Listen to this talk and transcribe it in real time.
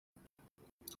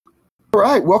All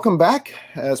right, welcome back.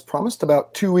 As promised,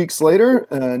 about 2 weeks later,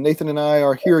 Nathan and I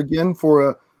are here again for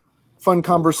a fun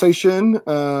conversation.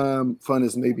 Fun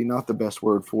is maybe not the best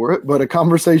word for it, but a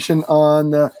conversation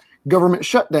on the government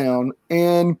shutdown.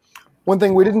 And one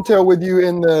thing we didn't say to you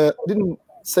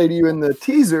in the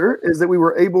teaser is that we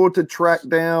were able to track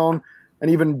down an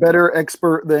even better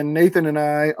expert than Nathan and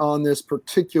I on this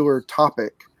particular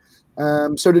topic.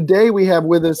 So today we have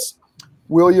with us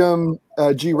William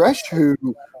G. Resch, who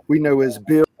we know as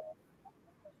Bill.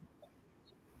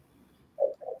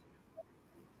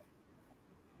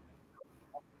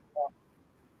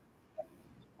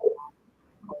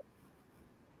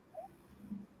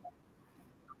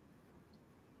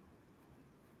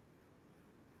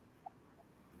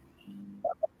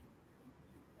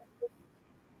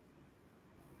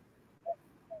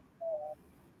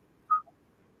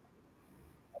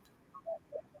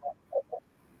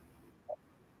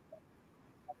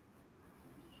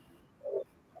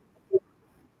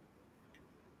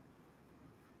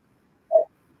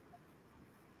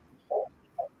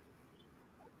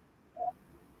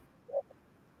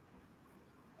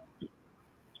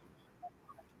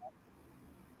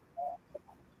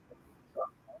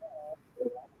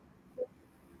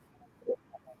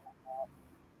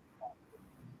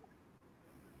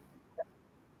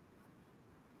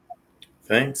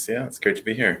 Thanks. Yeah, it's great to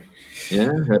be here.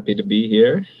 Yeah, happy to be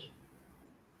here.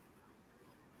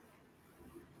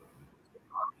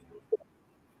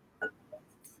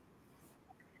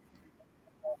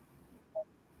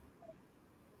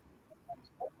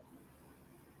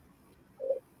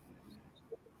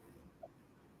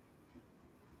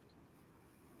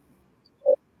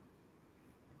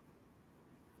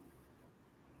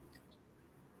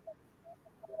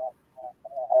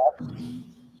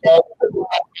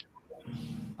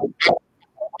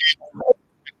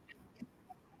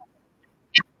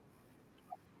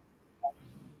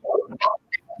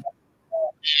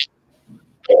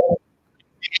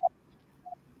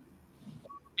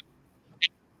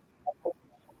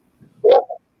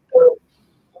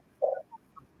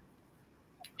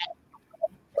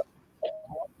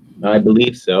 I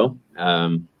believe so, at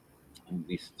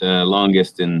least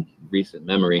longest in recent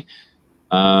memory.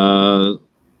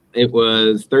 It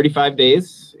was 35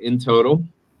 days in total,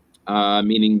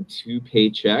 meaning 2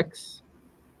 paychecks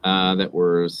that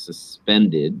were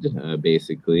suspended,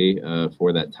 basically,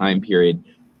 for that time period,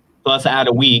 plus add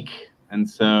a week. And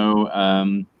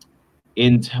so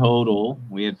in total,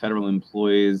 we had federal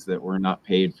employees that were not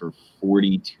paid for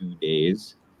 42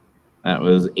 days. That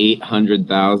was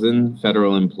 800,000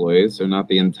 federal employees, so not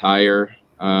the entire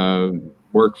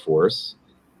workforce.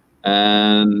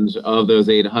 And of those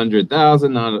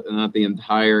 800,000, not the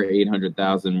entire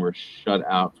 800,000 were shut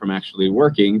out from actually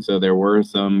working. So there were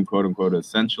some quote unquote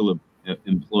essential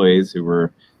employees who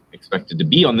were expected to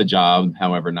be on the job,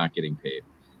 however, not getting paid.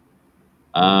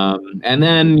 And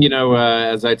then,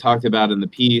 as I talked about in the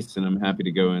piece, and I'm happy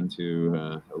to go into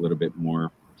a little bit more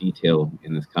detail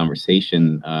in this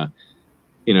conversation,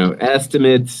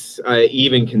 estimates,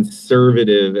 even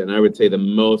conservative, and I would say the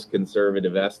most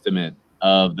conservative estimate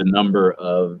of the number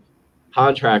of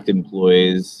contract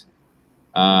employees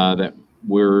that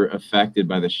were affected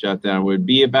by the shutdown would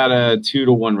be about a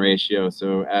 2-to-1 ratio.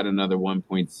 So add another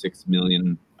 1.6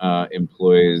 million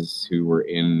employees who were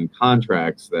in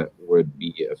contracts that would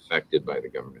be affected by the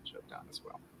government shutdown as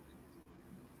well.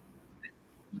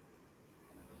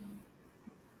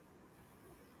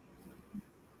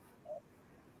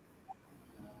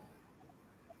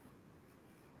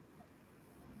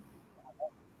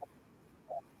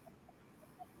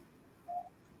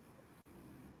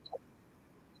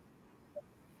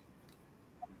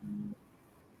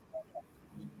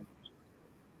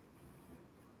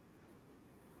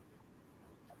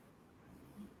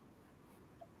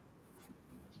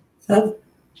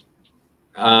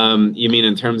 You mean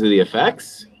in terms of the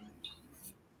effects?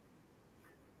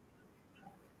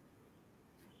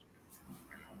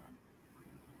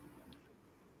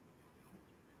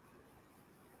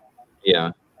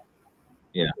 Yeah.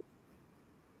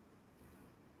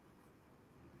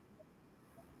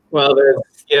 Well,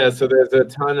 so there's a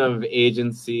ton of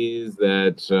agencies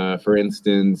that, for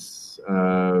instance,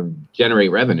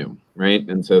 generate revenue, right?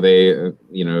 And so they're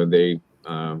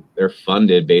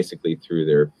funded basically through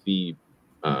their fee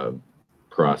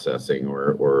processing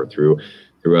or through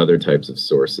other types of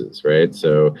sources, right?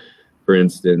 So, for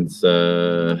instance,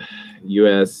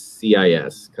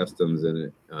 USCIS, Customs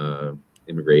and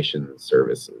Immigration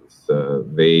Services,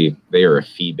 they are a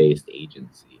fee-based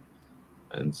agency.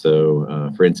 And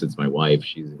so, for instance, my wife,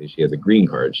 she has a green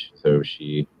card, so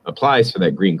she applies for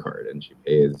that green card, and she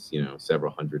pays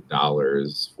several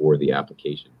 $100s for the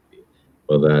application fee.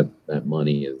 Well, that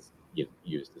money is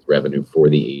used as revenue for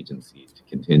the agencies to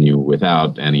continue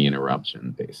without any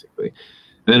interruption, basically.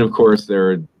 And then, of course,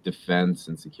 there are defense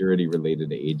and security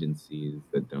related agencies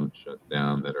that don't shut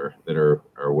down, that are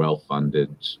well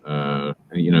funded.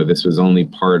 This was only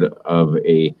part of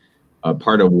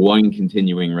part of one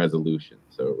continuing resolution.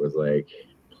 So it was like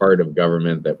part of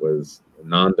government that was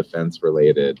non-defense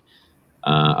related.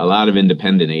 A lot of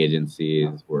independent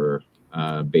agencies were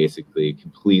basically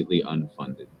completely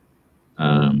unfunded.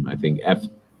 I think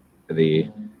the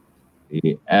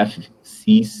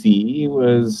FCC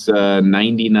was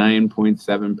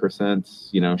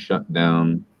 99.7%, shut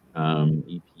down.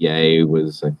 EPA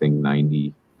was, I think,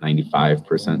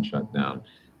 95% shut down.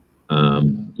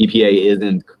 EPA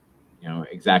isn't,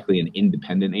 exactly an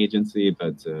independent agency,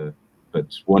 but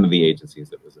one of the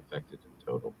agencies that was affected in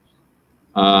total.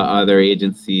 Other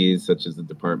agencies, such as the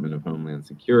Department of Homeland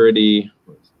Security,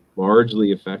 was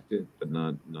largely affected, but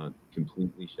not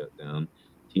completely shut down.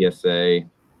 TSA,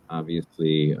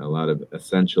 obviously, a lot of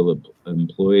essential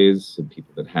employees,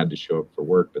 people that had to show up for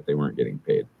work, but they weren't getting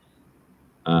paid.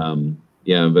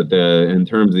 But in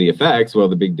terms of the effects, well,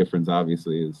 the big difference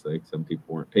obviously is like some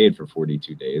people weren't paid for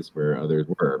 42 days where others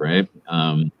were, right?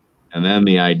 And then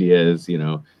the idea is,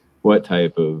 what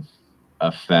type of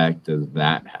effect does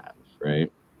that have,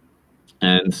 right?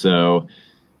 And so,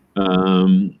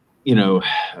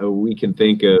 we can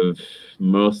think of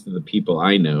most of the people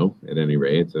I know, at any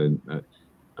rate.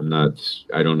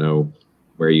 I don't know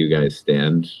where you guys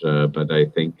stand, but I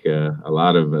think a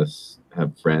lot of us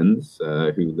have friends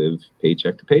who live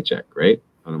paycheck to paycheck, right,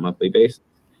 on a monthly basis.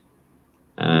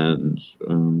 And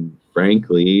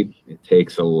frankly, it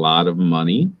takes a lot of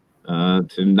money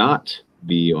to not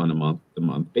be on a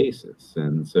month-to-month basis.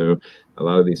 And so a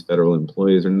lot of these federal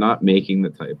employees are not making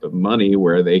the type of money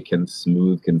where they can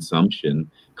smooth consumption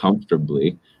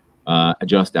comfortably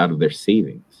just out of their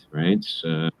savings, right?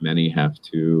 Many have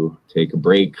to take a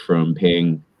break from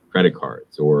paying credit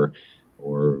cards or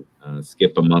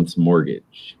skip a month's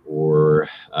mortgage or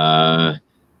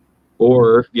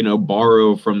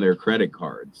borrow from their credit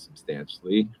cards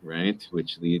substantially, right?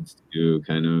 Which leads to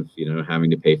kind of,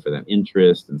 having to pay for that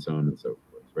interest and so on and so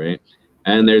forth, right?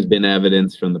 And there's been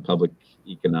evidence from the public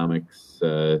economics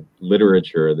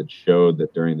literature that showed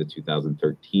that during the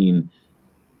 2013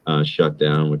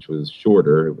 shutdown, which was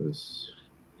shorter, it was,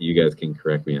 you guys can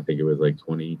correct me, I think it was like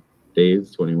 20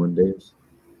 days, 21 days.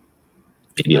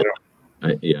 Yeah,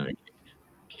 I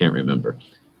can't remember.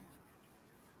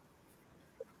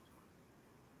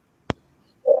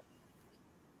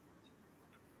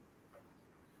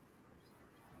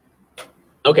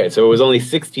 Okay, so it was only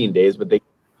 16 days, but they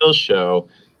still show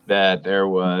that there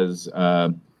was,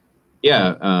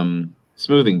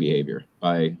 smoothing behavior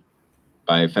by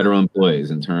federal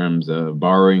employees in terms of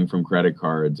borrowing from credit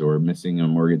cards or missing a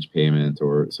mortgage payment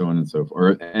or so on and so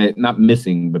forth, or not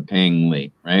missing, but paying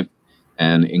late, right?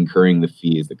 And incurring the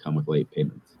fees that come with late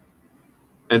payments.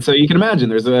 And so you can imagine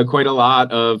there's quite a lot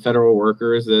of federal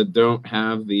workers that don't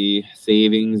have the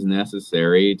savings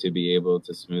necessary to be able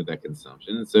to smooth that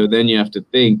consumption. And so then you have to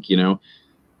think,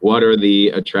 what are the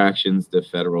attractions to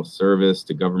federal service,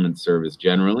 to government service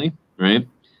generally, right?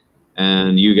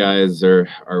 And you guys are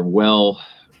well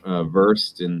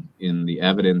versed in the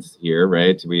evidence here,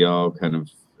 right? We all kind of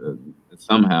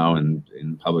somehow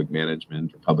in public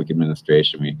management or public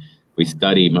administration, we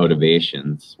study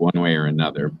motivations one way or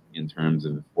another in terms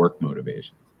of work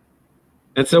motivations.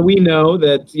 And so we know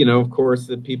that, of course,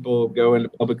 that people go into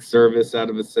public service out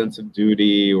of a sense of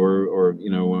duty or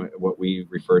what we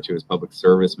refer to as public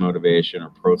service motivation or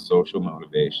pro-social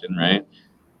motivation, right?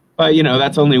 But,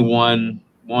 that's only one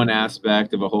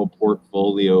aspect of a whole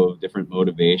portfolio of different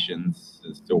motivations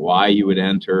as to why you would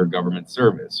enter government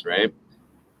service, right?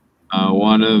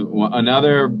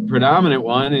 Another predominant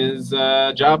one is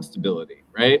job stability,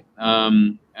 right?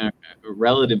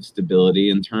 Relative stability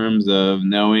in terms of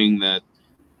knowing that,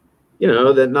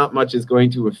 that not much is going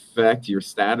to affect your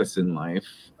status in life,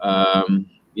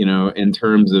 in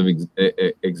terms of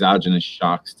exogenous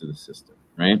shocks to the system,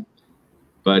 right?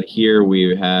 But here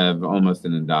we have almost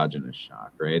an endogenous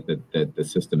shock, right? That the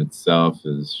system itself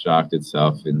has shocked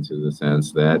itself into the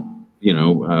sense that,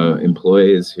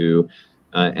 employees who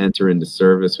enter into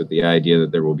service with the idea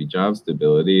that there will be job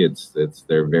stability, it's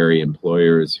their very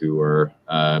employers who are,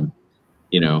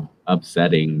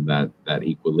 upsetting that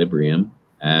equilibrium.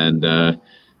 And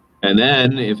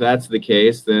then if that's the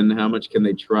case, then how much can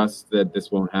they trust that this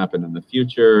won't happen in the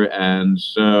future? And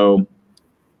so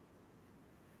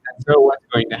So what's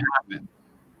going to happen?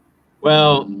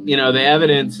 Well, the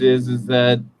evidence is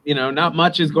that, not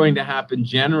much is going to happen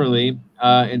generally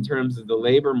in terms of the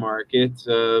labor market.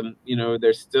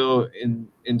 There's still,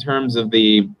 in terms of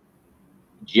the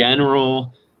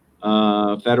general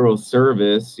federal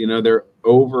service, they're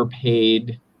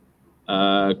overpaid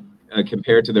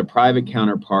compared to their private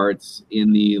counterparts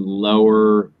in the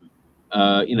lower,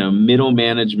 middle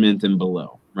management and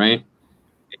below, right?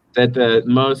 At the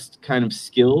most kind of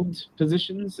skilled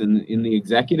positions in the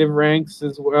executive ranks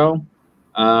as well,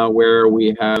 where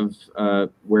we have,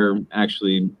 where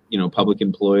actually, public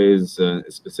employees,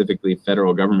 specifically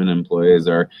federal government employees,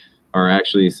 are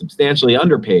actually substantially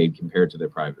underpaid compared to their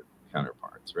private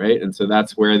counterparts, right? And so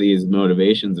that's where these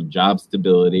motivations of job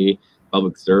stability,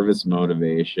 public service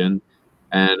motivation,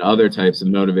 and other types of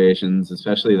motivations,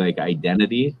 especially like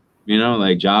identity,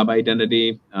 like job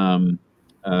identity,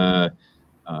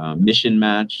 mission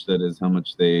match, that is how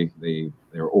much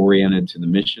they're oriented to the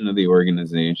mission of the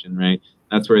organization, right?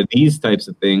 That's where these types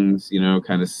of things,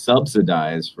 kind of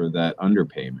subsidize for that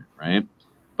underpayment, right?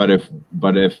 But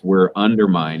if we're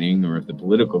undermining, or if the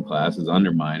political class is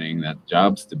undermining that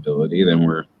job stability, then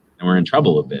we're in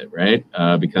trouble a bit, right?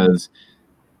 Because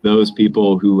those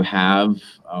people who have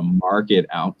a market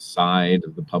outside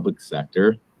of the public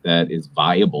sector that is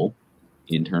viable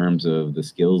in terms of the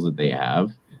skills that they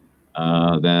have,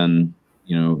 then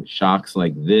shocks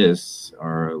like this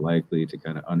are likely to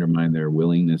kind of undermine their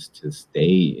willingness to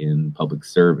stay in public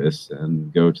service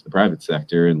and go to the private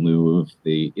sector in lieu of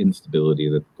the instability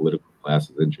that the political class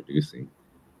is introducing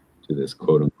to this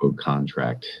quote unquote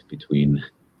contract between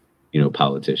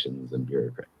politicians and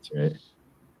bureaucrats, right?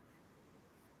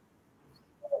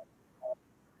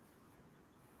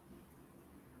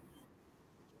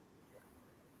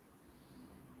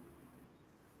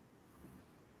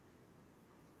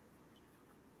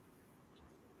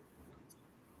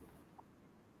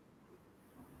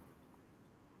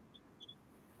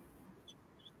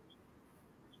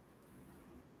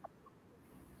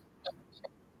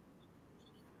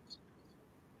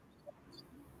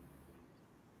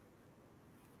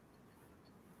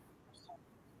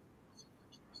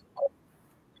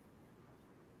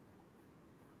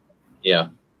 Yeah.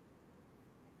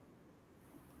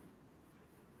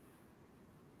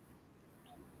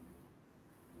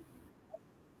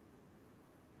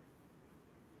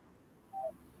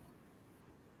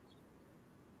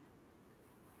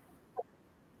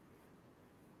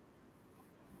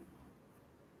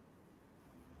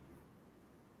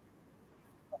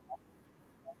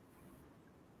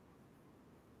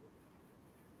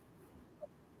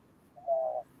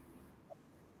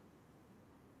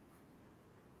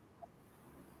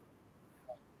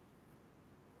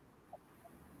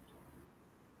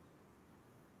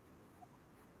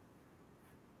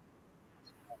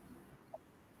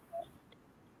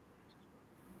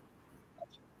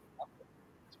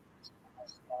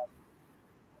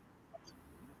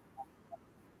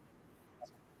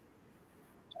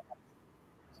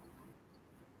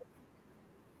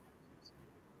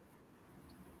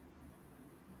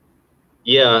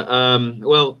 Yeah.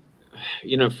 Well,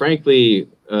 frankly,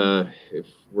 if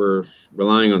we're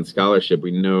relying on scholarship,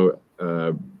 we know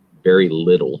very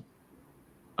little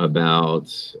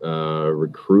about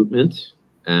recruitment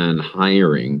and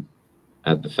hiring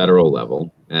at the federal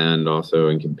level, and also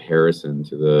in comparison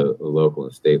to the local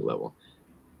and state level.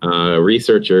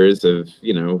 Researchers have,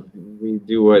 we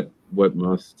do what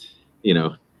most,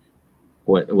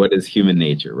 what is human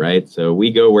nature, right? So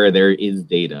we go where there is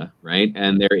data, right?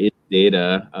 And there is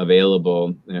data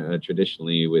available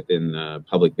traditionally within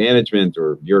public management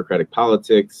or bureaucratic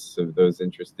politics of those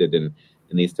interested in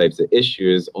these types of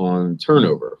issues on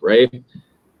turnover, right?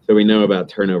 So we know about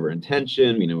turnover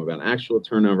intention, we know about actual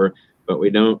turnover, but we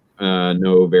don't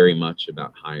know very much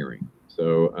about hiring.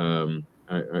 So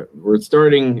we're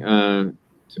starting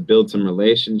to build some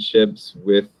relationships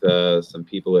with some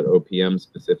people at OPM,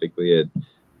 specifically at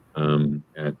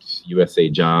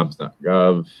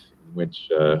usajobs.gov, which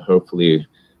hopefully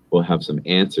we'll have some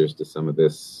answers to some of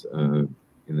this in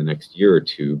the next year or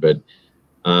two. But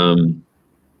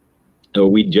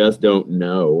we just don't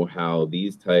know how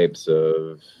these types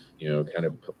of,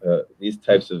 these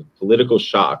types of political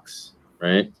shocks,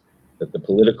 right? That the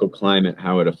political climate,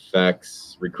 how it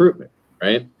affects recruitment,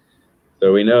 right?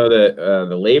 So we know that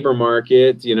the labor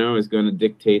market, is going to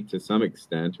dictate to some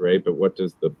extent, right? But what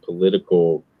does the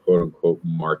political, quote unquote,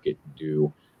 market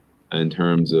do in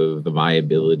terms of the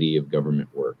viability of government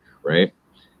work, right?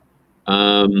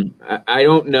 I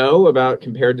don't know about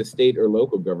compared to state or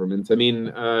local governments. I mean,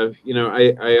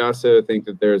 I also think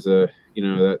that there's a,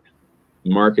 that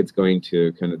market's going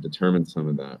to kind of determine some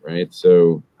of that, right?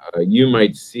 So you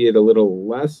might see it a little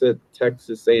less at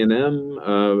Texas A&M,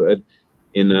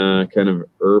 in a kind of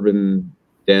urban,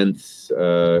 dense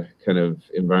kind of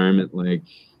environment like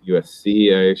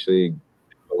USC. I actually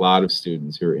have a lot of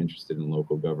students who are interested in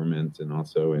local government and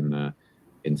also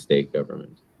in state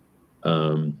government,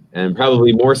 and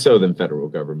probably more so than federal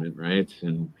government, right?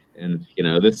 And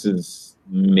this is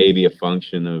maybe a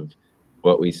function of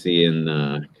what we see in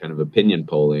kind of opinion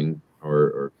polling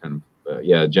or kind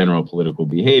of general political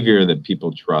behavior, that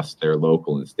people trust their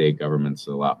local and state governments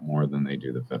a lot more than they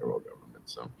do the federal government.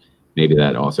 So maybe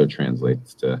that also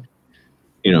translates to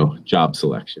job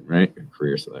selection, right?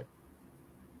 Career selection.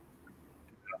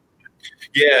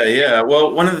 Yeah.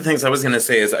 Well, one of the things I was going to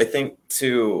say is I think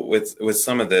too with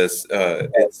some of this,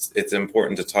 it's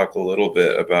important to talk a little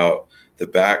bit about the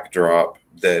backdrop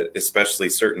that especially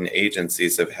certain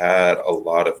agencies have had a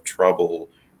lot of trouble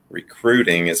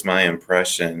recruiting, is my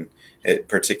impression.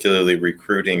 Particularly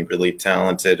recruiting really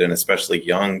talented and especially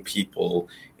young people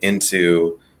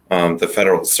into the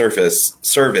federal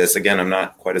service. Again, I'm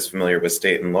not quite as familiar with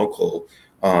state and local,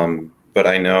 but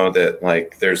I know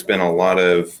that there's been a lot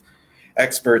of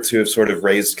experts who have sort of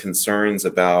raised concerns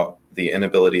about the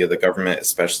inability of the government,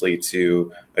 especially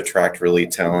to attract really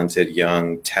talented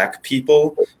young tech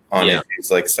people on issues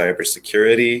like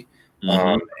cybersecurity.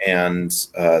 And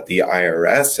the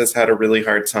IRS has had a really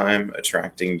hard time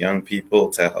attracting young people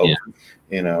to help,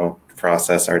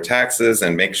 process our taxes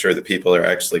and make sure that people are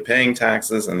actually paying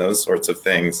taxes and those sorts of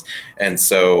things. And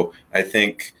so I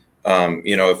think,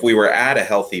 if we were at a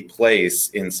healthy place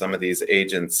in some of these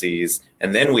agencies,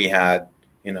 and then we had,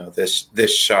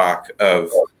 this shock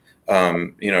of,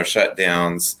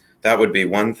 shutdowns, that would be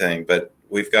one thing. But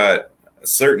we've got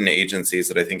certain agencies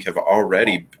that I think have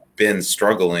already been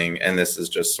struggling, and this is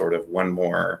just sort of one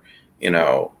more,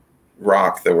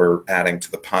 rock that we're adding to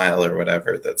the pile or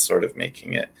whatever, that's sort of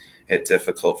making it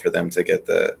difficult for them to get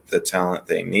the talent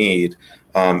they need.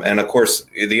 And of course,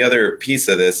 the other piece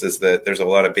of this is that there's a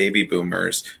lot of baby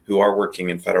boomers who are working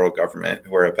in federal government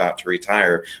who are about to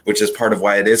retire, which is part of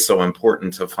why it is so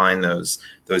important to find those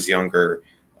younger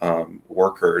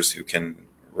workers who can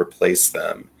replace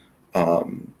them.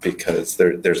 Because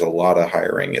there's a lot of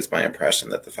hiring, is my impression,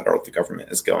 that the federal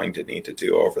government is going to need to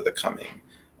do over the coming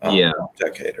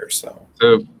decade or so.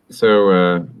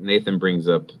 So Nathan brings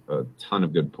up a ton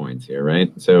of good points here,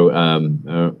 right? So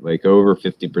over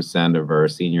 50% of our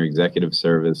senior executive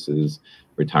service is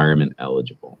retirement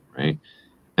eligible, right?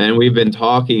 And we've been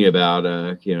talking about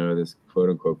this quote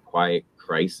unquote quiet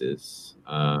crisis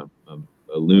of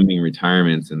looming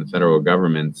retirements in the federal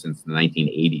government since the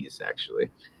 1980s, actually.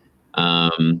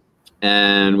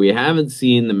 And we haven't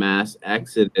seen the mass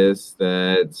exodus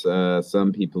that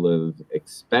some people have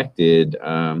expected,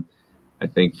 I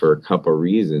think, for a couple of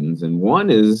reasons. And one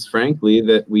is, frankly,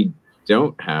 that we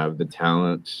don't have the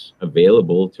talent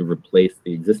available to replace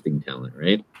the existing talent,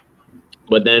 right?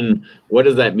 But then what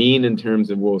does that mean in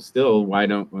terms of, well, still, why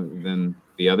don't then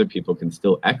the other people can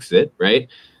still exit, right?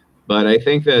 But I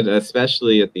think that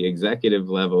especially at the executive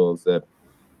levels, that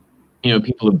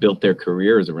people have built their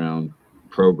careers around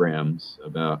programs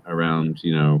around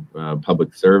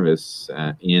public service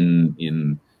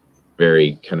in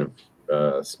very kind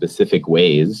of specific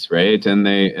ways, right? And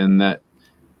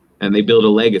they build a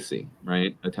legacy,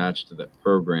 right, attached to that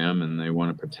program, and they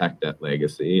want to protect that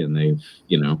legacy, and they've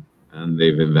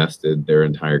invested their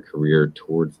entire career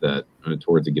towards a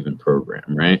given program,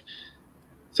 right?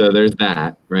 So there's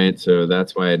that, right? So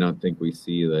that's why I don't think we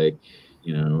see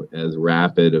as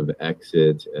rapid of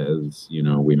exit as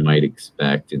we might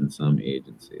expect in some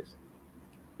agencies.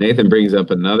 Nathan brings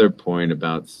up another point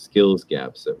about skills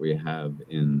gaps that we have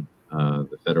in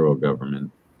the federal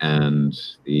government and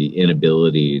the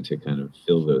inability to kind of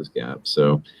fill those gaps.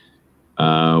 So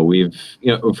we've,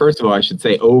 first of all, I should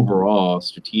say overall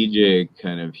strategic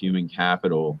kind of human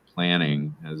capital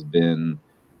planning has been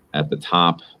at the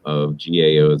top of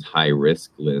GAO's high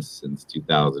risk list since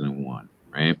 2001,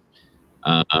 right?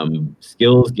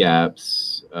 Skills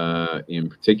gaps in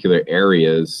particular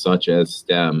areas such as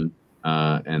STEM,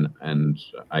 and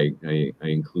I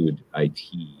include IT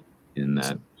in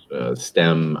that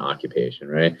STEM occupation,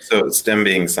 right? So STEM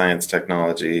being science,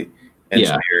 technology,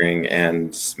 engineering,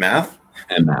 and math.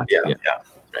 And math, yeah.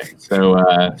 Right.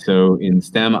 So in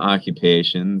STEM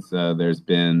occupations, there's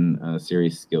been a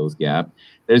serious skills gap.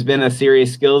 There's been a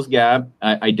serious skills gap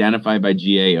identified by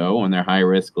GAO on their high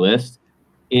risk list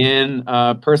in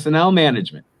personnel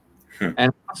management,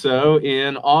 and also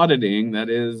in auditing, that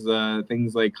is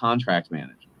things like contract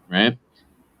management, right?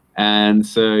 And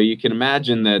so you can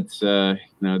imagine that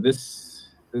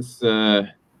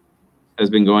has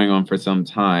been going on for some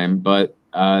time, but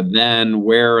then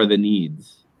where are the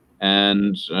needs?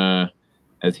 And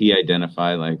as he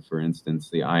identified, like for instance,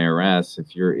 the IRS,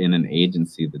 if you're in an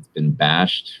agency that's been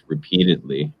bashed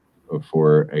repeatedly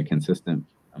for a consistent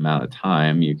amount of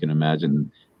time, you can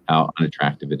imagine how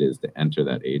unattractive it is to enter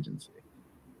that agency.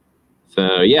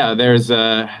 So yeah, there's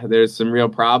some real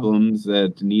problems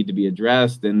that need to be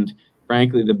addressed, and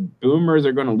frankly, the boomers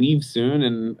are going to leave soon,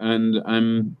 and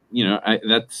I'm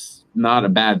that's not a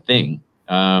bad thing.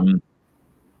 The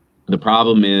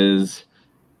problem is,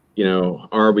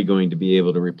 are we going to be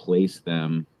able to replace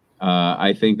them?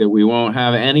 I think that we won't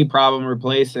have any problem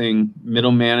replacing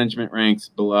middle management ranks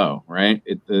below, right?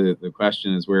 The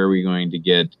question is, where are we going to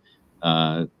get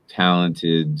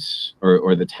talented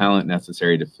or the talent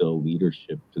necessary to fill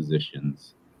leadership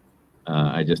positions?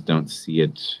 I just don't see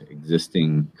it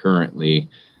existing currently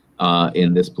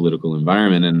in this political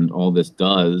environment, and all these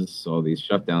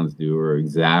shutdowns do, or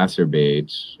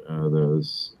exacerbate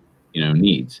those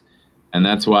needs. And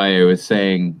that's why I was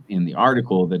saying in the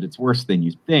article that it's worse than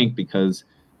you think, because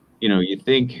you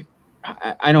think,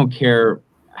 I don't care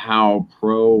how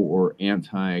pro or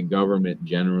anti-government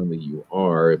generally you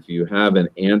are, if you have an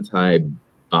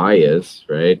anti-bias,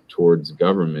 right, towards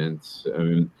government, I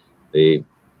mean, the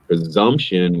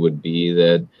presumption would be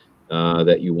that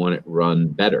that you want it run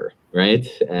better, right?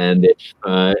 And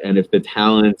if the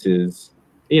talent is,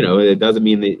 it doesn't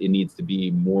mean that it needs to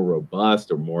be more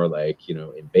robust or more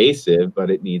invasive,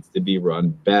 but it needs to be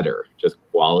run better, just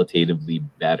qualitatively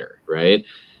better, right?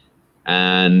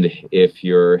 And if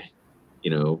you're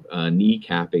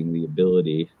kneecapping the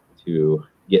ability to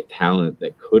get talent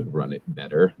that could run it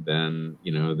better, then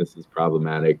this is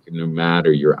problematic no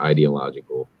matter your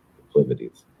ideological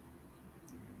proclivities.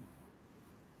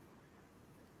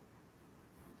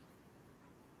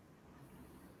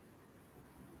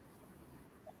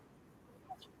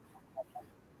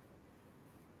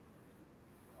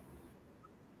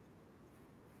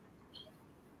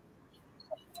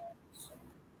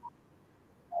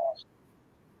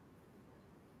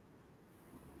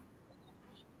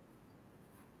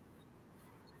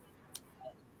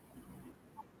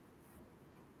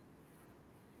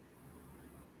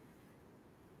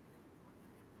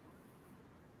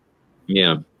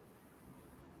 Yeah.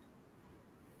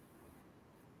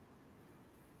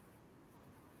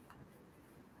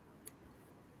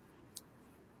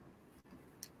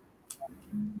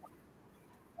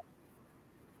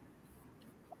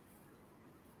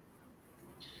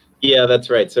 Yeah, that's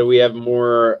right. So we have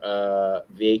more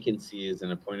vacancies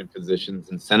and appointed positions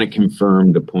and Senate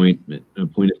confirmed appointed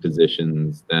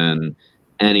positions than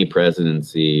any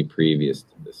presidency previous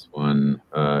to this one,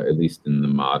 at least in the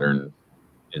modern,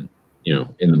 in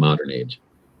the modern age.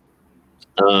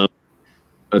 I'm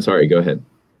sorry. Go ahead.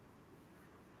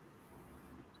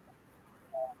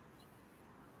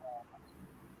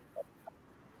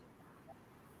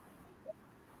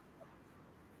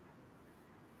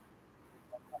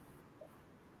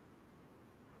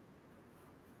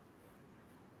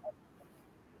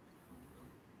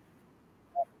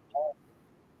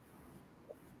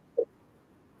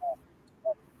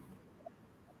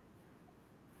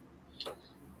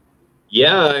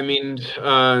 Yeah, I mean,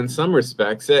 in some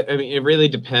respects, it really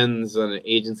depends on an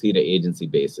agency to agency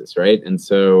basis, right? And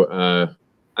so,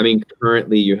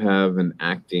 currently you have an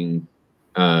acting,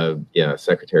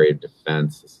 Secretary of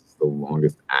Defense. This is the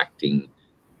longest acting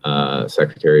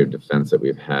Secretary of Defense that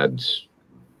we've had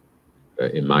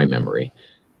in my memory.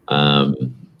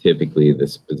 Typically,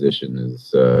 this position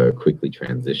is quickly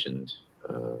transitioned,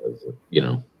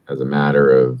 as a matter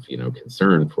of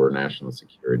concern for national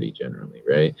security generally,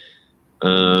 right?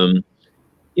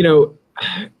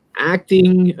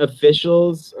 Acting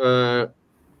officials,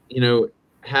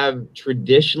 have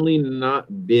traditionally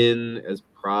not been as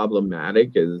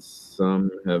problematic as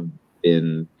some have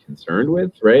been concerned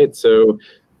with, right? So,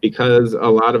 because a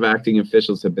lot of acting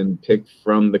officials have been picked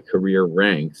from the career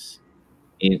ranks,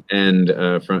 and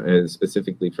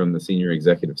specifically from the senior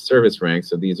executive service ranks.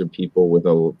 So these are people with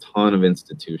a ton of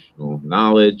institutional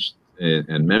knowledge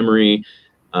and memory.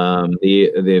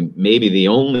 Maybe the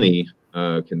only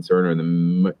concern,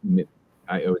 or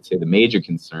I would say the major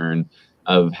concern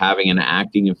of having an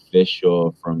acting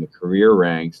official from the career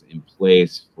ranks in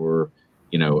place for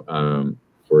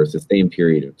a sustained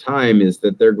period of time, is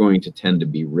that they're going to tend to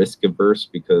be risk averse,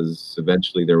 because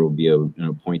eventually there will be an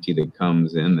appointee that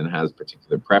comes in that has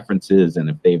particular preferences, and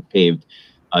if they've paved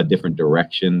a different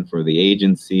direction for the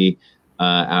agency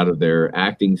out of their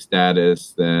acting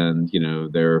status, then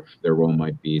their role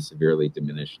might be severely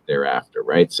diminished thereafter,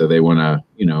 right? So they want to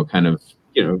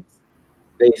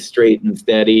stay straight and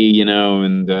steady, you know,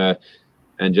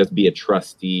 and just be a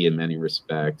trustee in many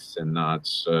respects, and not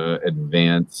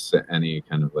advance any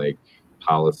kind of like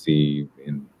policy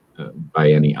in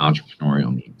by any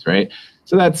entrepreneurial means, right?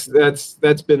 So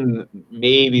that's been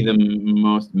maybe the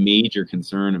most major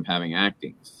concern of having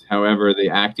actings. However, the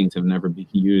actings have never been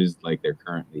used like they're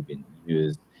currently being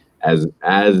used, as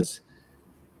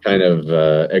kind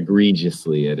of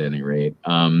egregiously at any rate,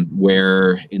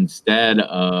 where instead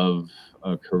of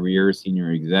a career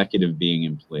senior executive being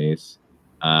in place,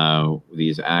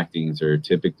 these actings are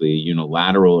typically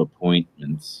unilateral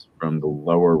appointments from the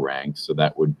lower ranks. So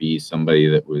that would be somebody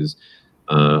that was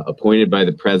appointed by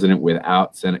the president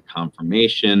without Senate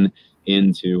confirmation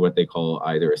into what they call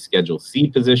either a Schedule C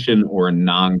position or a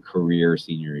non-career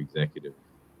senior executive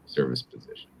service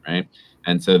position, right?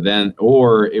 And so then,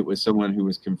 or it was someone who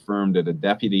was confirmed at a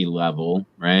deputy level,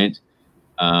 right?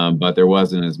 But there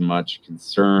wasn't as much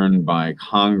concern by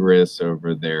Congress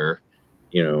over their,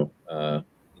 not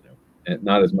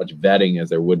as much vetting as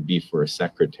there would be for a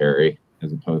secretary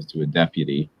as opposed to a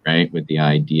deputy, right? With the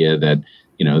idea that,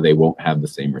 they won't have the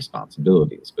same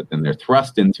responsibilities, but then they're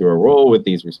thrust into a role with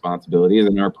these responsibilities.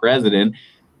 And our president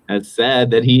has said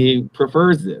that he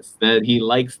prefers this, that he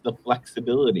likes the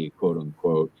flexibility, quote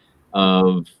unquote,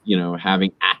 of,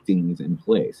 having actings in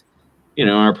place.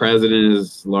 Our president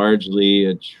is largely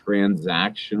a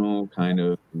transactional kind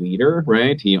of leader,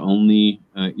 right? He only,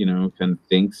 kind of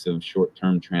thinks of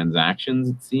short-term transactions,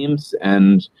 it seems.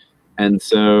 And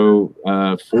so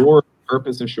for the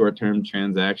purpose of short-term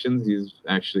transactions, he's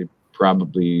actually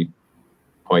probably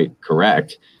quite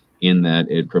correct in that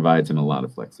it provides him a lot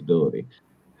of flexibility.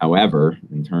 However,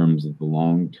 in terms of the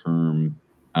long-term,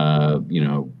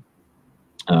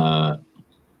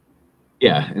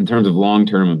 in terms of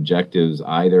long-term objectives,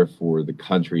 either for the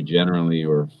country generally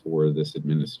or for this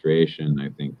administration, I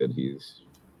think that he's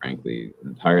frankly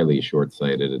entirely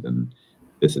short-sighted, and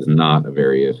this is not a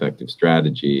very effective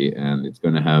strategy, and it's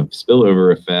going to have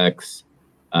spillover effects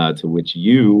to which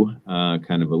you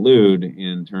kind of allude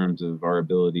in terms of our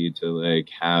ability to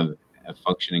have a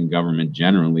functioning government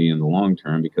generally in the long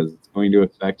term, because it's going to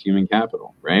affect human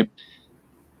capital, right?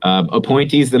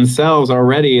 Appointees themselves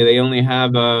already, they only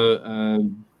have a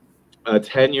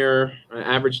tenure, an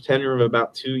average tenure of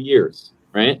about 2 years,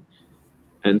 right?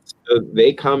 And so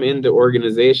they come into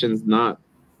organizations not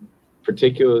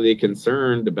particularly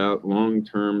concerned about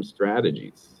long-term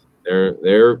strategies.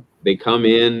 They come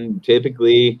in,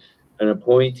 typically an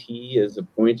appointee is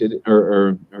appointed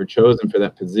or chosen for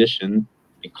that position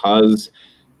because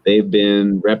they've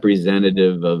been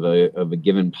representative of a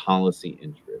given policy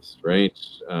interest, right?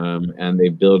 And they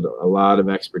build a lot of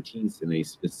expertise in a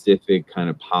specific kind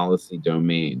of policy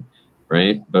domain,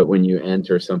 right? But when you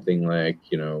enter something like,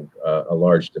 a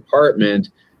large department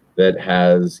that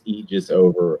has aegis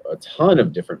over a ton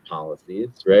of different policies,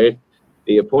 right?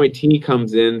 The appointee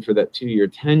comes in for that 2-year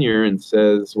tenure and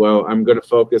says, well, I'm going to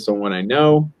focus on what I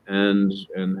know, and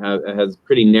has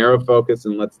pretty narrow focus,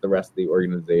 and lets the rest of the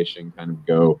organization kind of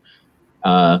go,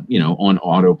 on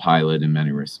autopilot in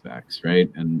many respects, right?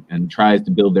 And tries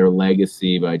to build their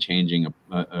legacy by changing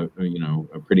a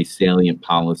pretty salient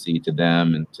policy to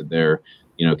them and to their,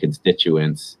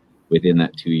 constituents within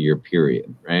that 2-year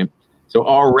period, right? So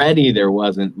already there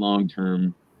wasn't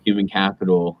long-term human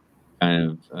capital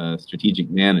kind of strategic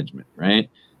management, right?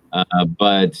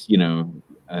 But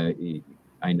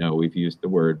I know we've used the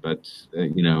word, but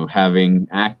having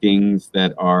actings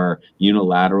that are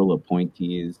unilateral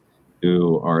appointees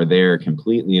who are there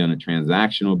completely on a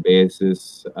transactional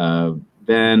basis,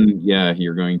 then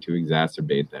you're going to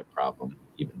exacerbate that problem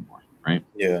even more, right?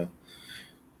 Yeah.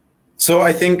 So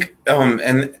I think,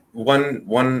 and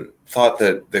one thought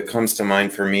that comes to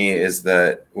mind for me is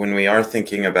that when we are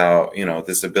thinking about,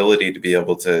 this ability to be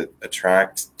able to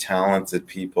attract talented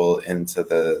people into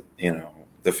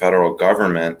the federal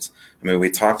government, I mean,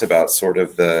 we talked about sort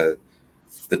of the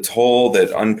toll that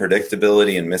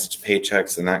unpredictability and missed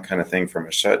paychecks and that kind of thing from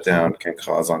a shutdown can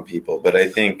cause on people. But I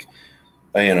think,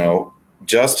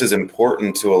 just as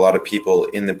important to a lot of people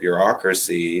in the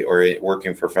bureaucracy or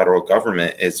working for federal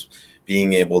government is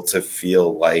being able to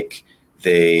feel like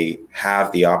they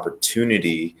have the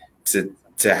opportunity to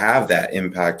have that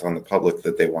impact on the public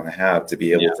that they want to have, to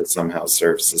be able to somehow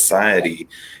serve society.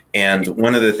 And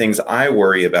one of the things I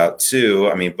worry about too,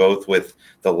 I mean, both with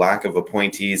the lack of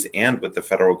appointees and with the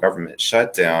federal government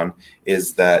shutdown,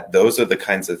 is that those are the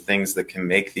kinds of things that can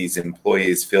make these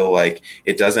employees feel like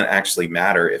it doesn't actually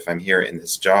matter if I'm here in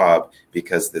this job,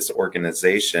 because this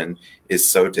organization is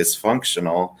so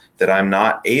dysfunctional that I'm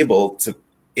not able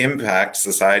impact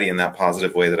society in that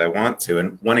positive way that I want to.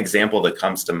 And one example that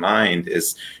comes to mind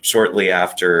is shortly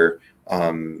after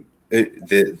the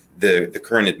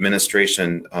current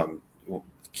administration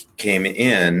came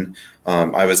in.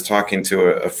 I was talking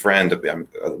to a friend.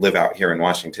 I live out here in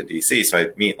Washington, D.C., so I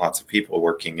meet lots of people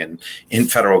working in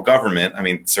federal government. I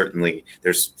mean, certainly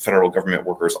there's federal government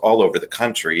workers all over the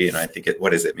country, and I think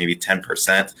what is it, maybe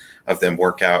 10% of them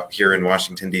work out here in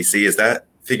Washington, D.C. Is that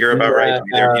figure about right?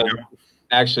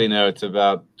 Actually, no, it's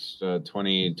about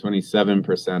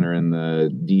 27% are in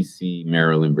the D.C.,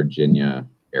 Maryland, Virginia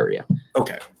area.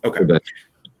 Okay. But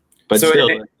so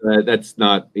still, that's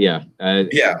not, yeah. And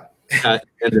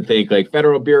to think like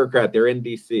federal bureaucrat, they're in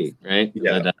DC, right?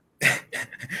 Yeah.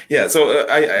 Yeah. So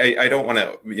I don't want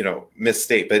to,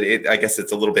 misstate, but I guess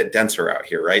it's a little bit denser out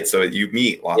here, right? So you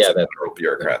meet lots of federal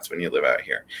bureaucrats when you live out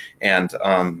here. And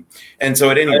so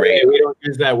at any rate, we don't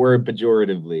use that word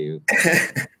pejoratively.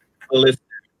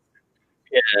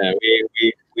 Yeah,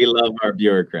 we love our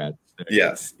bureaucrats.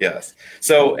 Yes.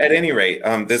 So at any rate,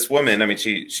 this woman, I mean,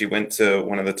 she went to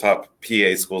one of the top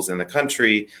PA schools in the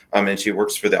country, and she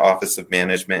works for the Office of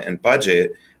Management and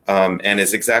Budget, and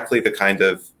is exactly the kind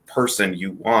of person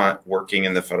you want working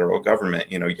in the federal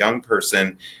government. Young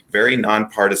person, very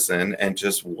nonpartisan, and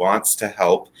just wants to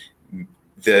help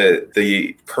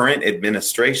the current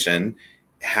administration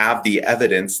have the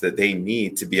evidence that they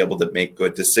need to be able to make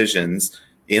good decisions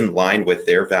in line with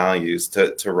their values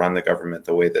to run the government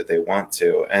the way that they want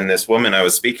to. And this woman I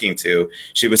was speaking to,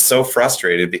 she was so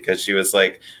frustrated because she was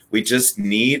like, we just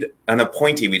need an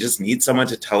appointee. We just need someone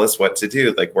to tell us what to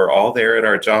do. Like, we're all there at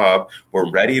our job. We're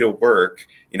ready to work.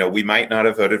 We might not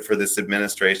have voted for this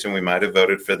administration. We might have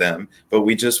voted for them, but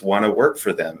we just want to work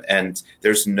for them. And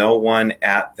there's no one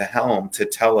at the helm to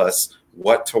tell us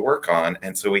what to work on.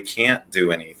 And so we can't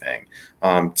do anything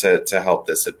to help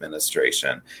this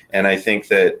administration. And I think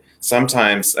that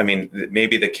sometimes, I mean,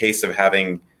 maybe the case of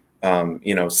having,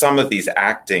 some of these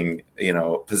acting,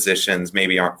 positions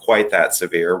maybe aren't quite that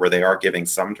severe where they are giving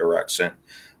some direction.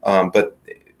 But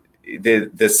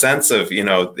the sense of,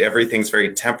 everything's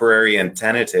very temporary and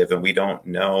tentative, and we don't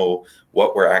know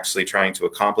what we're actually trying to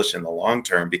accomplish in the long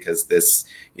term because this,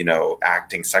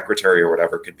 acting secretary or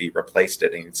whatever could be replaced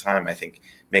at any time, I think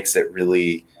makes it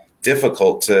really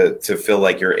difficult to feel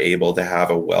like you're able to have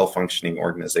a well-functioning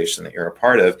organization that you're a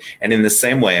part of. And in the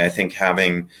same way, I think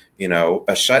having,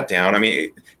 a shutdown, I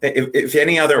mean, if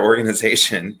any other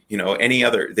organization, any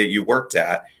other that you worked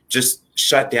at, just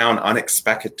shut down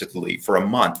unexpectedly for a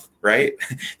month, right?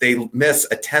 They miss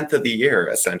a tenth of the year,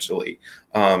 essentially,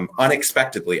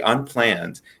 unexpectedly,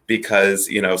 unplanned, because,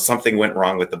 something went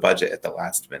wrong with the budget at the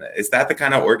last minute. Is that the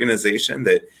kind of organization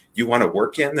that you want to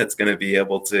work in, that's going to be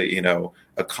able to,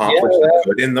 accomplish the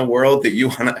good in the world that you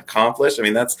want to accomplish? I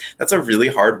mean, that's a really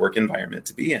hard work environment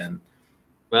to be in.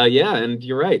 Well, yeah, and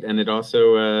you're right. And it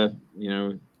also,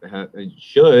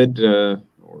 should,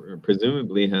 or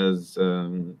presumably has,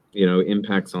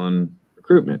 impacts on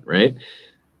recruitment, right?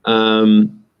 I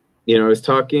was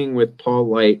talking with Paul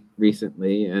Light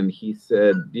recently, and he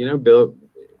said, Bill,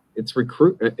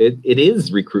 it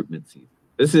is recruitment season.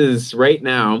 This is right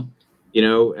now,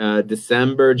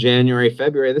 December, January,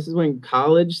 February. This is when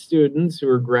college students who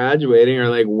are graduating are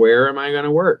like, where am I going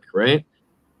to work, right?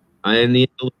 I need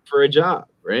to look for a job,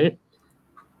 right?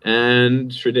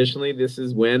 And traditionally, this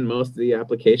is when most of the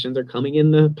applications are coming in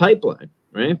the pipeline,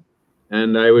 right?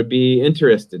 And I would be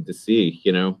interested to see,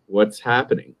 what's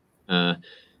happening.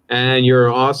 And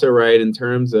you're also right in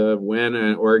terms of when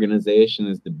an organization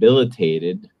is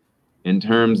debilitated in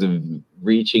terms of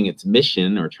reaching its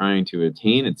mission or trying to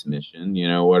attain its mission,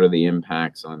 what are the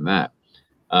impacts on that?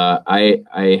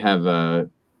 I have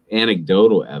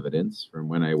anecdotal evidence from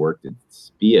when I worked at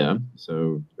SPIA.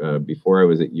 So before I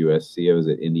was at USC, I was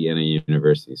at Indiana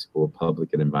University School of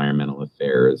Public and Environmental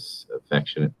Affairs,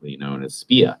 affectionately known as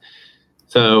SPIA.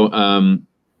 So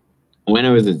when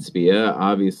I was at SPIA,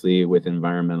 obviously with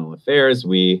environmental affairs,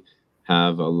 we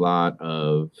have a lot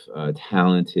of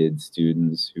talented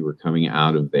students who are coming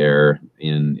out of there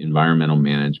in environmental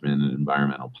management and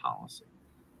environmental policy.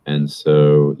 And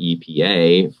so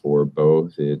EPA, for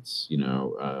both its,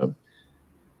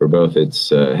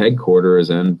 headquarters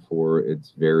and for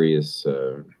its various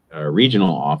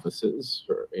regional offices,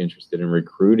 are interested in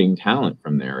recruiting talent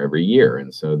from there every year.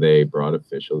 And so they brought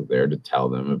officials there to tell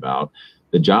them about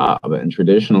the job. And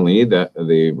traditionally,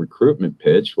 the recruitment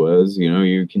pitch was,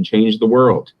 you can change the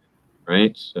world,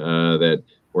 right? That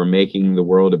we're making the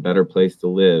world a better place to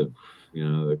live.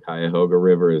 The Cuyahoga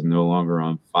River is no longer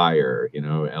on fire.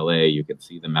 LA, you can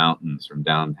see the mountains from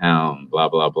downtown, blah,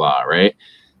 blah, blah, right?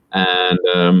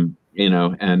 And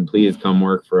and please come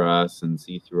work for us and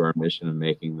see through our mission of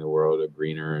making the world a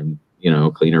greener and,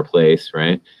 cleaner place,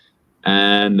 right?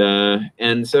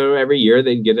 And so every year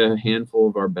they'd get a handful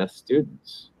of our best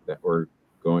students that were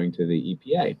going to the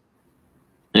EPA.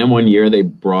 And one year they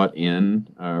brought in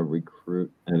a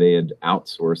recruit, and they had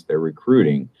outsourced their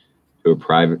recruiting to a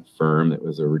private firm that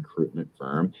was a recruitment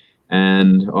firm.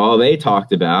 And all they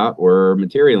talked about were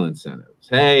material incentives.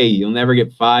 Hey, you'll never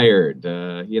get fired.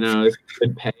 This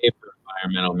good pay for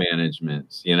environmental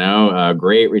management.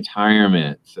 Great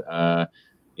retirement.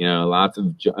 Lots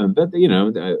of, but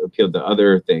appealed to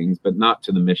other things, but not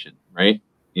to the mission, right?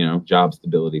 Job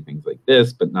stability, things like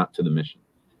this, but not to the mission.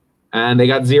 And they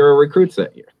got 0 recruits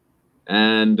that year.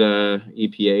 And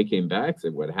EPA came back,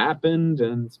 said what happened,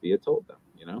 and SPEA told them,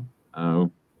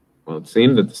 well, it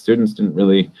seemed that the students didn't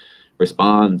really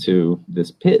respond to this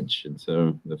pitch. And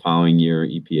so the following year,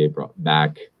 EPA brought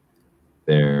back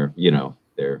their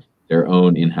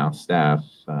own in-house staff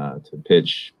to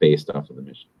pitch based off of the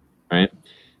mission, right?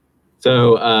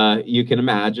 So you can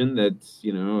imagine that,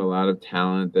 a lot of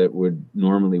talent that would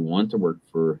normally want to work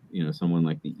for, someone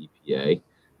like the EPA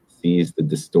sees the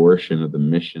distortion of the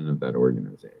mission of that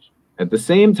organization. At the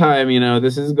same time,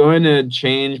 this is going to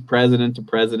change president to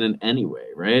president anyway,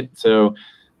 right? So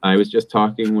I was just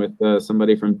talking with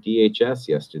somebody from DHS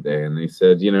yesterday, and they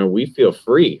said, we feel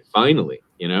free, finally,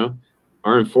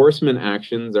 our enforcement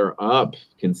actions are up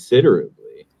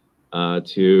considerably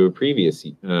to the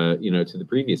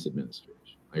previous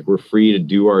administration. Like, we're free to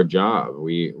do our job.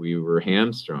 We were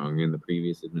hamstrung in the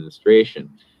previous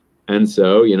administration. And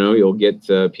so, you'll get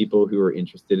people who are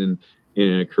interested in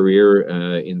a career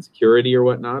in security or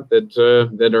whatnot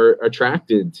that are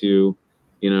attracted to,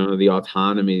 the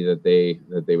autonomy that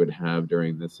they would have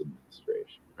during this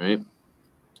administration, right?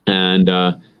 And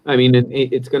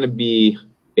it's going to be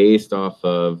based off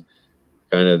of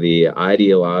kind of the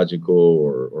ideological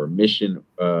or mission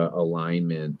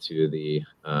alignment to the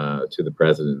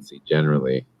presidency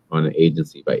generally on an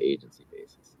agency by agency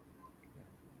basis.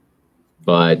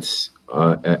 But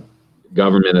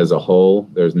government as a whole,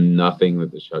 there's nothing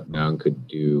that the shutdown could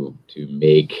do to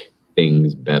make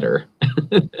things better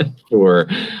for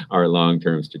our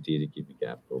long-term strategic human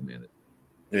capital management.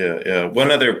 Yeah.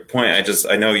 One other point,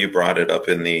 I know you brought it up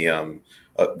in the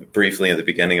briefly at the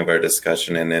beginning of our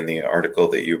discussion and in the article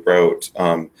that you wrote,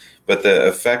 but the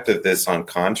effect of this on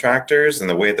contractors and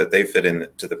the way that they fit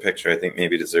into the picture, I think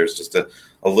maybe deserves just a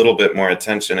little bit more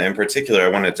attention. In particular, I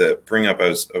wanted to bring up, I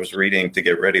was reading to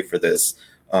get ready for this,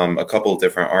 a couple of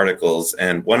different articles,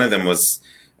 and one of them was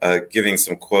giving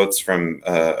some quotes from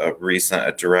a recent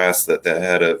address that the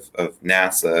head of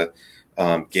NASA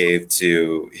gave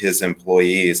to his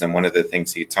employees. And one of the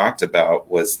things he talked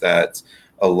about was that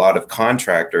a lot of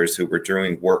contractors who were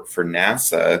doing work for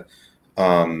NASA,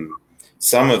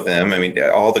 some of them,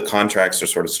 all the contracts are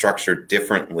sort of structured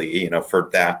differently, for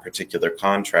that particular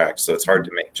contract. So it's hard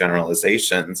to make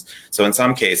generalizations. So in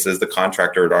some cases, the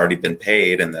contractor had already been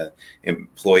paid and the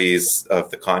employees of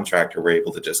the contractor were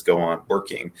able to just go on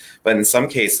working. But in some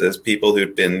cases, people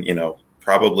who'd been,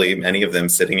 probably many of them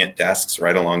sitting at desks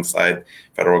right alongside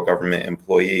federal government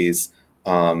employees,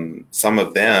 some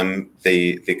of them,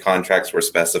 the contracts were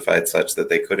specified such that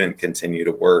they couldn't continue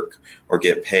to work or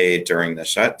get paid during the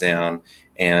shutdown.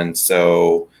 And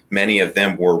so many of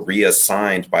them were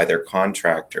reassigned by their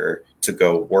contractor to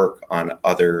go work on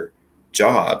other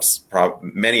jobs.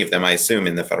 Many of them, I assume,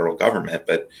 in the federal government,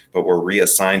 but were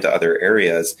reassigned to other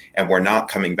areas and were not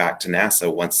coming back to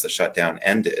NASA once the shutdown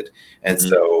ended. And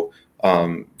so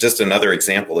just another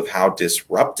example of how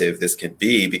disruptive this can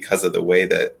be because of the way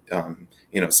that,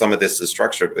 some of this is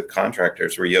structured with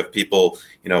contractors, where you have people,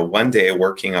 one day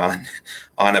working on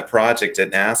a project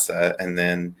at NASA and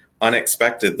then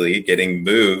unexpectedly getting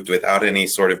moved without any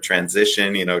sort of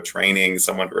transition, training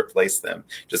someone to replace them,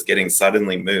 just getting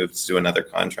suddenly moved to another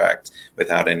contract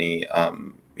without any,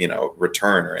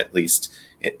 return, or at least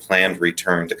planned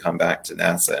return to come back to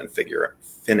NASA and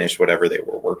finish whatever they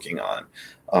were working on.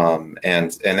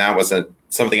 And that was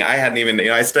something I hadn't even,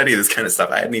 I study this kind of stuff.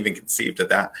 I hadn't even conceived of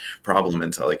that problem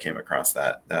until I came across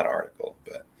that article.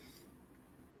 But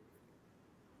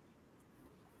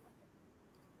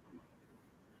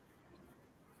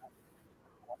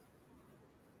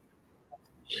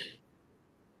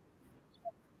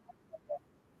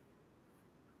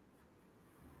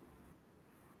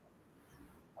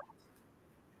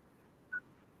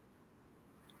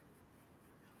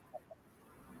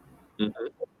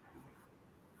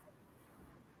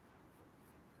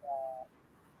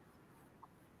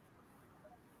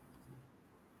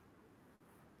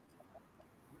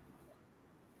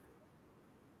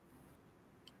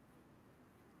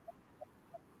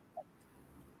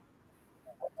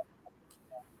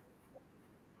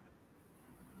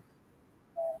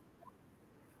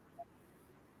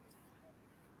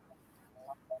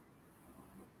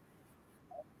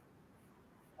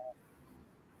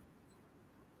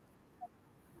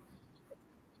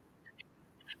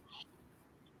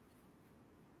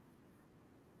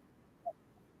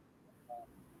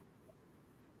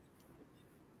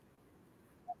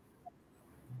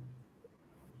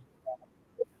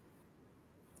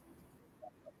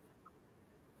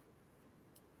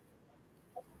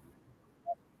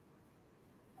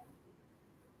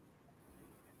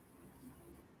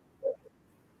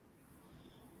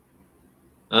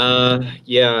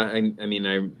Yeah, I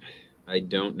mean, I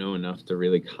don't know enough to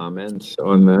really comment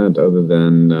on that, other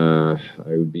than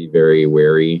I would be very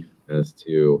wary as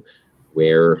to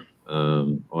where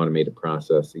automated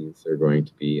processes are going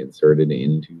to be inserted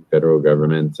into federal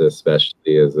government,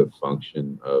 especially as a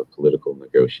function of political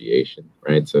negotiation,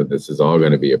 right? So this is all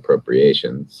going to be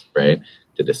appropriations, right,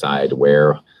 to decide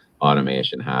where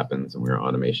automation happens and where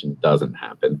automation doesn't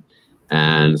happen.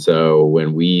 And so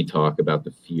when we talk about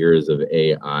the fears of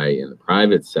AI in the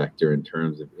private sector in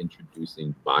terms of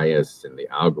introducing bias in the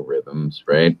algorithms,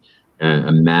 right?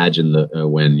 Imagine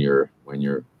when you're when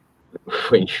you're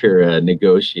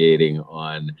negotiating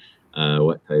on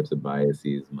what types of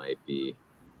biases might be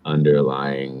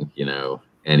underlying,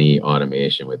 any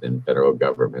automation within federal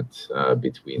government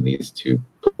between these two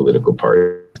political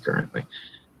parties currently.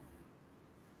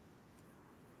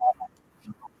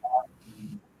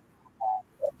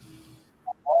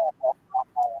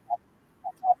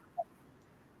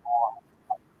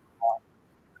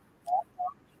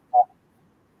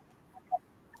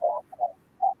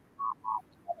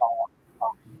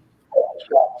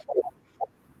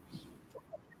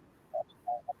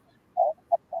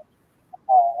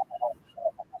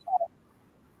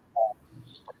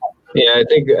 Yeah, I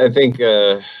think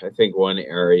one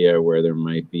area where there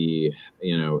might be,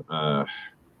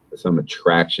 some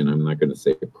attraction, I'm not going to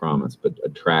say promise, but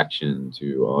attraction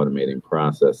to automating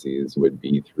processes would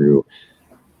be through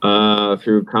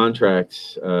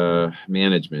contract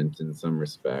management in some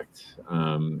respect,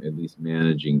 at least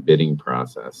managing bidding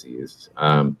processes,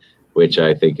 which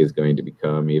I think is going to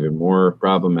become even more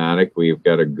problematic. We've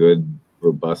got a good,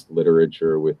 robust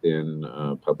literature within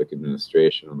public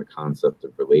administration on the concept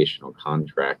of relational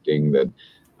contracting that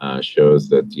shows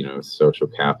that social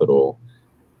capital,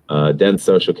 dense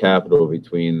social capital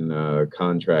between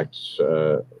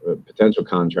potential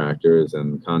contractors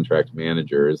and contract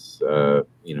managers,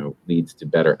 leads to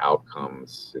better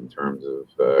outcomes in terms of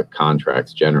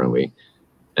contracts generally.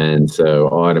 And so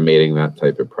automating that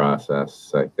type of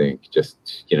process, I think,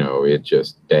 it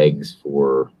just begs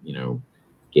for,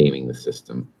 gaming the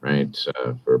system, right?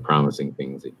 For promising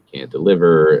things that you can't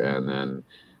deliver. And then,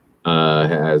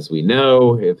 as we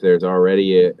know, if there's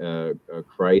already a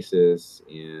crisis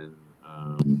in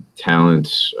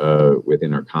talent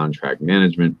within our contract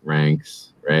management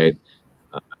ranks, right,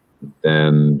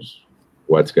 then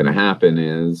what's going to happen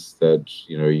is that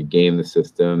you game the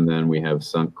system, then we have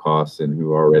sunk costs in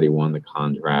who already won the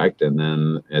contract, and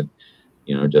then it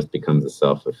just becomes a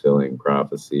self-fulfilling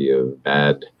prophecy of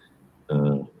bad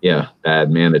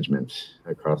management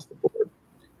across the board.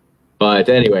 But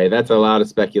anyway, that's a lot of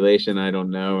speculation. I don't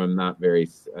know. I'm not very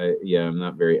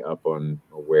up on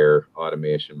where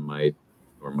automation might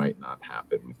or might not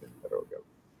happen within federal government.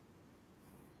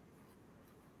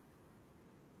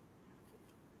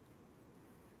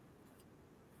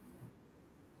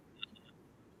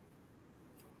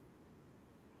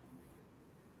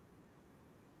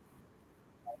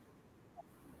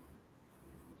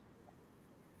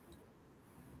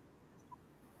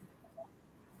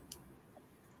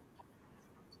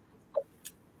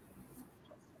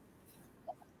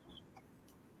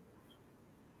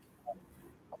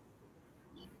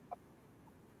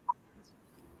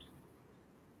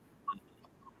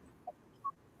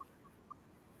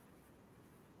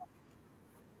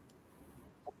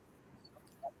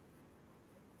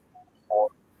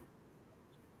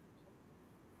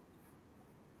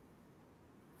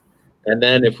 And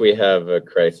then if we have a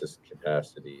crisis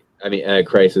capacity, a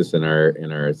crisis in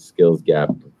our skills gap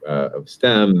of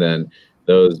STEM, then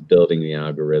those building the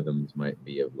algorithms might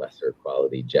be of lesser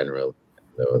quality generally than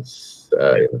those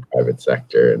in the private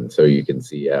sector. And so you can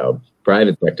see how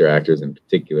private sector actors in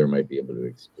particular might be able to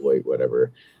exploit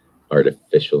whatever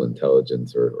artificial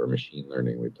intelligence or machine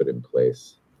learning we put in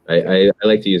place. I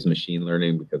like to use machine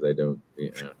learning because I'm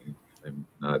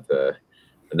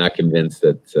not convinced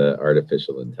that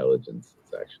artificial intelligence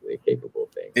is actually a capable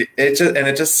thing.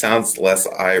 It just sounds less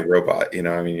iRobot. You're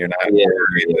not worried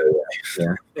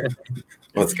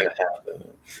what's going to happen.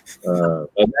 But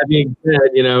that being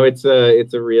said,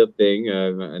 it's a real thing,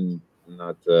 and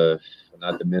not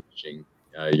diminishing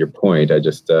your point. I'm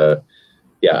just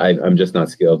not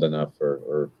skilled enough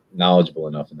or knowledgeable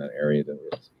enough in that area to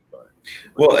really speak on it.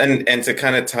 Well, and to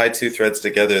kind of tie two threads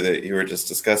together that you were just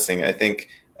discussing, I think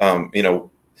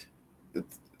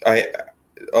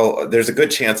there's a good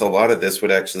chance a lot of this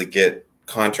would actually get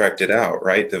contracted out,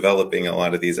 right? Developing a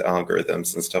lot of these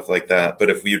algorithms and stuff like that. But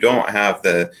if you don't have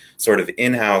the sort of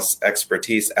in-house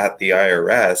expertise at the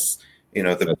IRS,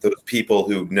 the people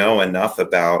who know enough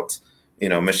about,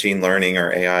 machine learning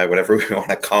or AI, whatever we want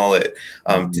to call it,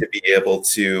 to be able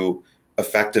to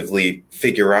effectively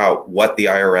figure out what the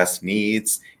IRS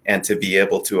needs and to be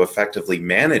able to effectively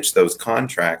manage those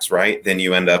contracts, right? Then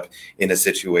you end up in a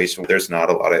situation where there's not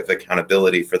a lot of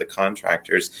accountability for the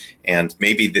contractors. And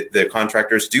maybe the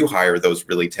contractors do hire those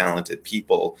really talented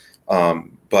people,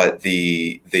 but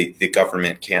the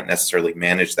government can't necessarily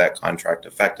manage that contract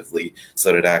effectively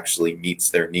so that it actually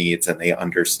meets their needs and they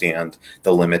understand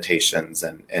the limitations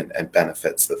and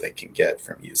benefits that they can get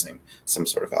from using some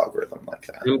sort of algorithm like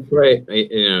that. Right.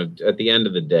 At the end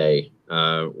of the day,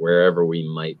 wherever we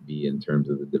might be in terms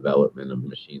of the development of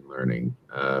machine learning,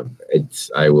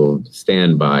 I will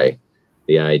stand by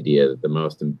the idea that the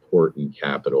most important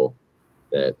capital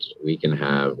that we can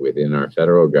have within our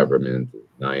federal government is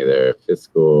neither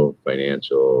fiscal,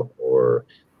 financial, or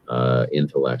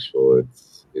intellectual.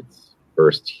 It's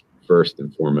first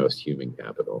and foremost human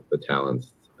capital, the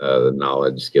talents, the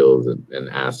knowledge, skills, and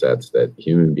assets that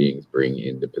human beings bring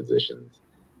into positions,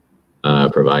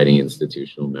 providing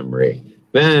institutional memory.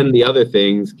 Then the other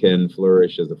things can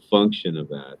flourish as a function of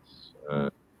that,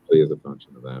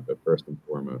 but first and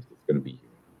foremost, it's going to be human.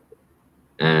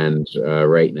 And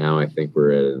right now, I think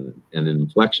we're at an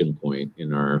inflection point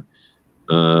in our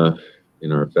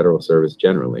federal service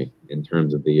generally, in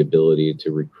terms of the ability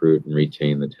to recruit and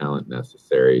retain the talent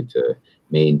necessary to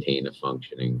maintain a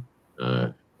functioning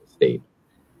state.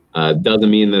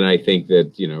 Doesn't mean that I think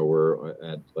that we're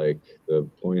at like the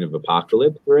point of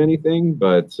apocalypse or anything,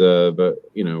 but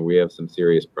we have some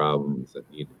serious problems that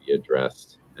need to be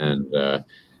addressed,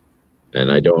 and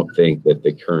I don't think that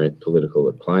the current political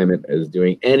climate is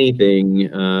doing anything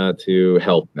to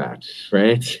help that,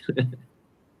 right?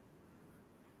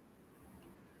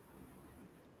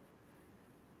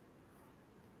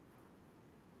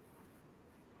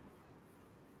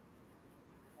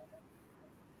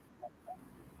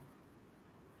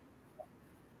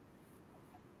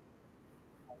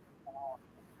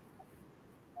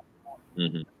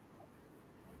 Mm-hmm.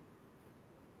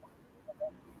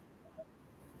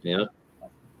 Yeah.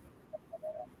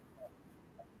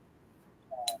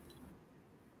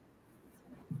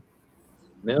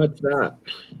 No, it's not.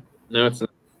 No, it's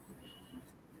not.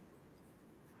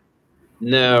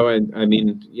 No, I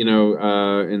mean,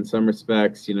 in some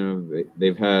respects,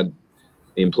 they've had,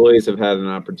 the employees have had an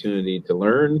opportunity to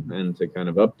learn and to kind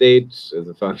of update as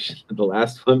a function of the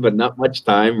last one, but not much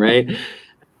time, right?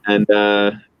 And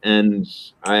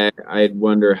I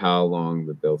wonder how long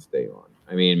that they'll stay on.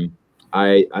 I mean,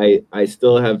 I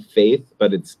still have faith,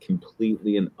 but it's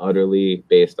completely and utterly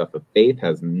based off of faith.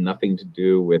 Has nothing to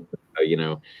do with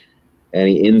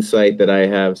any insight that I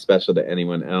have special to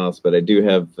anyone else. But I do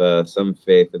have some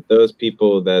faith that those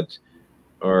people that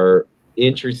are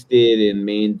interested in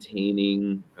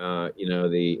maintaining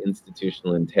the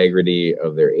institutional integrity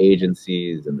of their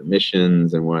agencies and the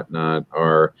missions and whatnot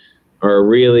are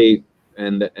really,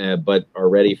 but are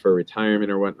ready for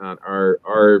retirement or whatnot,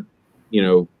 are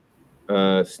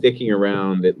sticking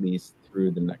around at least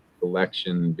through the next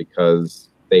election because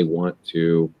they want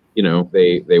to,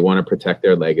 they want to protect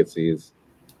their legacies.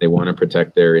 They want to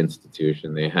protect their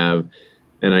institution. They have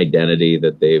an identity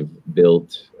that they've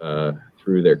built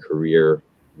through their career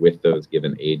with those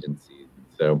given agencies.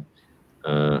 So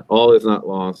all is not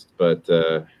lost, but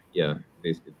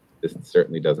this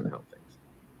certainly doesn't help things.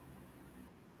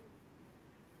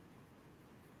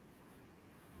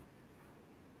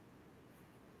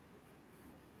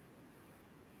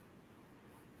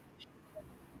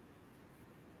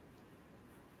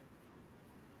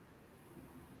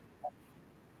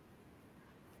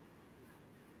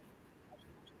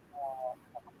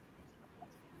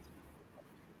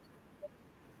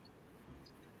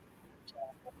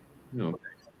 No.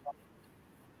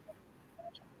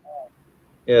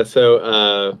 Yeah,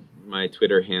 so my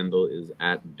Twitter handle is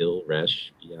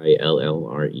 @BillResh,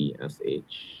 BILLRESH.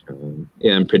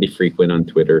 Yeah, I'm pretty frequent on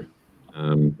Twitter.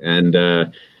 And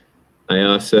I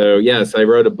also, I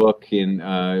wrote a book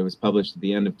it was published at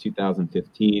the end of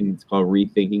 2015. It's called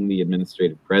Rethinking the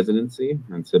Administrative Presidency.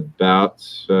 And it's about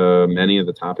many of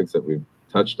the topics that we've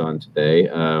touched on today.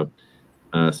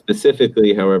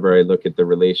 Specifically, however, I look at the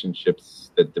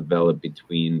relationships that develop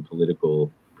between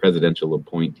presidential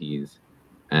appointees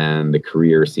and the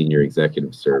career senior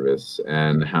executive service,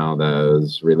 and how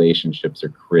those relationships are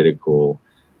critical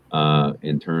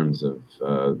in terms of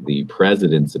the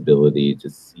president's ability to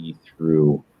see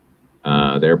through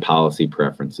their policy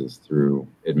preferences through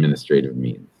administrative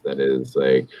means. That is,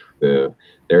 like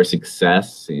their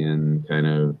success in kind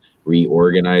of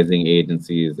reorganizing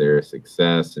agencies, their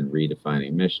success in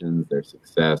redefining missions, their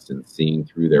success in seeing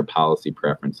through their policy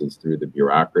preferences through the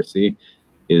bureaucracy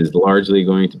is largely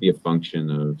going to be a function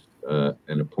of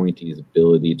an appointee's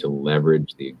ability to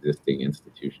leverage the existing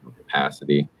institutional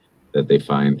capacity that they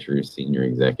find through senior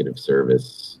executive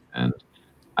service. And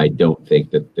I don't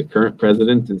think that the current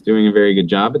president is doing a very good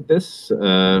job at this,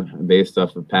 based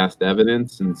off of past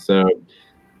evidence. And so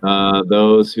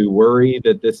those who worry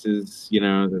that this is,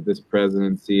 that this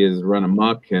presidency is run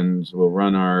amok and will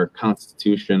run our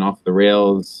Constitution off the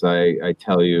rails, I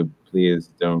tell you,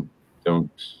 please don't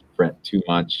fret too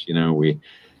much.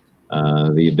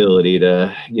 The ability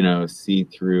to, see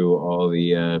through all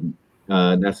the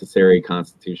necessary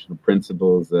constitutional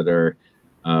principles that are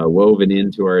woven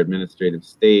into our administrative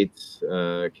states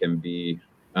can be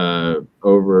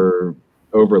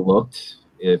overlooked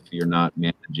if you're not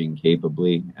managing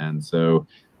capably. And so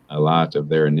a lot of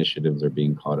their initiatives are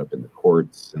being caught up in the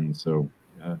courts. And so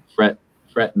fret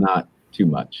not too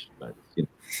much, but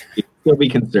still be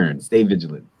concerned, stay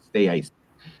vigilant, stay icy.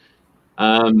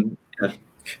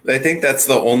 I think that's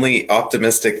the only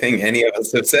optimistic thing any of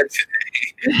us have said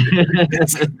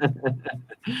today.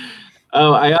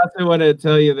 Oh, I also want to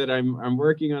tell you that I'm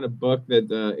working on a book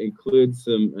that includes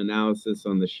some analysis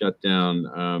on the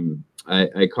shutdown.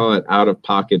 I call it Out of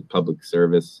Pocket Public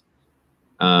Service.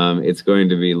 It's going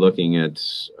to be looking at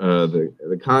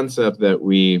the concept that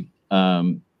we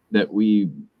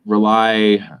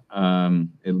rely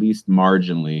at least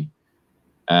marginally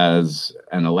as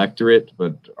an electorate,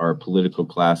 but our political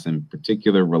class in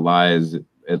particular relies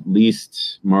at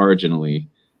least marginally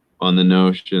on the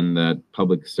notion that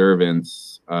public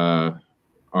servants are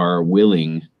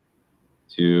willing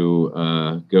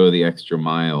to go the extra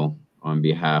mile on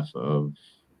behalf of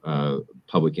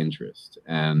public interest.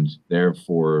 And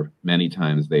therefore, many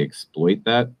times they exploit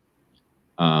that.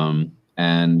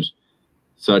 And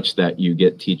such that you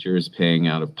get teachers paying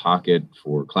out of pocket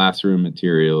for classroom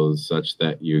materials, such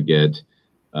that you get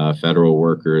federal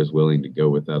workers willing to go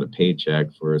without a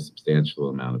paycheck for a substantial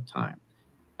amount of time.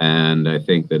 And I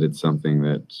think that it's something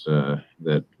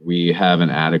that we haven't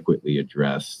adequately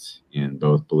addressed in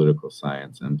both political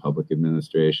science and public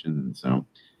administration. And so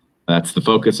that's the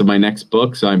focus of my next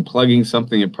book. So I'm plugging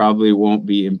something that probably won't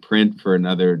be in print for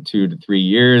another 2 to 3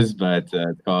 years, but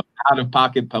it's called Out of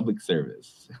Pocket Public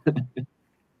Service.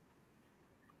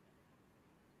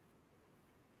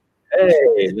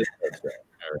 Hey, this is right.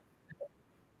 All right.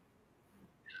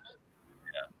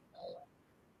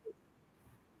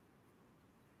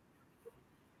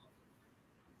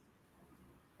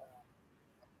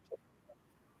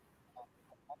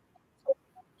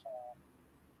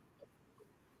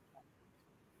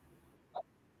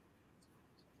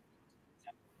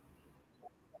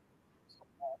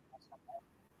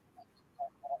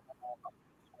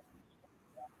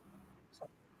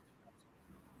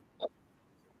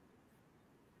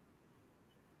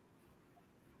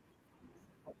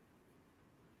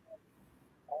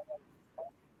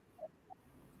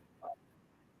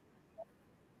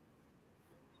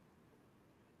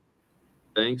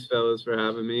 Thanks, fellas, for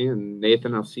having me. And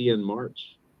Nathan, I'll see you in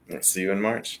March. See you in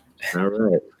March. All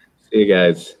right. See you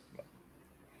guys.